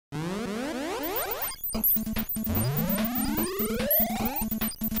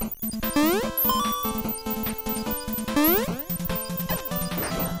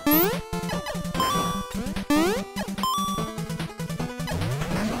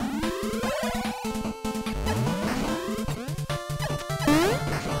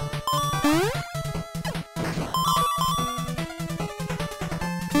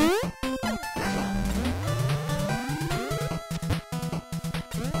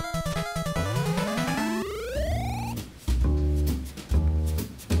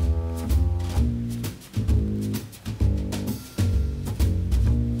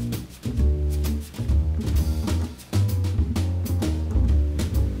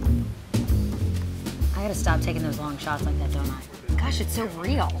I gotta stop taking those long shots like that, don't I? Gosh, it's so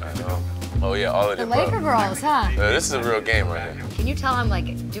real. I know. Oh yeah, all of The them. Laker girls, huh? This is a real game right here. Can you tell I'm like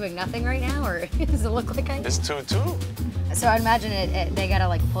doing nothing right now, or does it look like I am? It's 2-2. So I imagine they gotta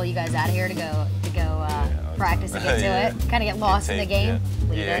like pull you guys out of here to go practice and get to Yeah. it. Kind of get lost in the game.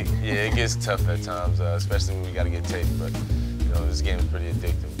 Yeah, it gets tough at times, especially when we gotta get tape. But you know, this game is pretty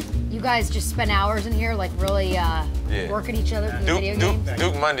addictive. You guys just spend hours in here, like really working each other in the video games.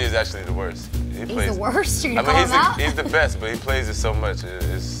 Duke Monday is actually the worst. He's the worst? You're I gonna mean, call him out? he's the best, but he plays it so much,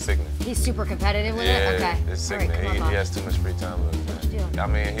 it's sickening. He's super competitive with it? Okay. It's All right, sickening. come on, He has too much free time. I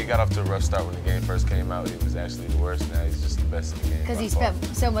mean, he got off to a rough start when the game first came out. He was actually the worst. Now he's just the best in the game. because he spent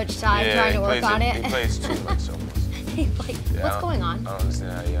so much time trying to work on it. He plays too much almost. What's going on? I don't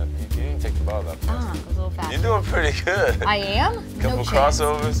understand how you didn't take the ball up. Goes a little fast. You're doing pretty good. I am? Couple No chance.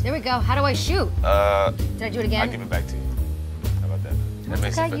 crossovers. There we go. How do I shoot? Did I do it again? I'll give it back to you. How about that? That's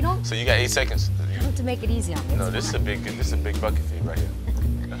makes okay, it you don't- So you got 8 seconds. I have to make it easy on me. No, this is a big bucket for you right here.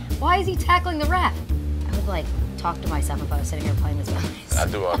 Why is he tackling the ref? I would like talk to myself if I was sitting here playing this game. I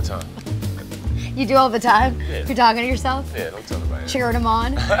do all the time. You do all the time? Yeah. You're talking to yourself? Yeah, don't tell nobody. Cheering him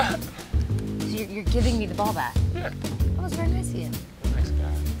on? So you're giving me the ball back. Yeah. That was very nice of you. Nice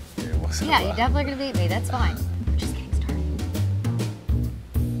guy. Yeah, Yeah, you're definitely gonna beat me. That's fine.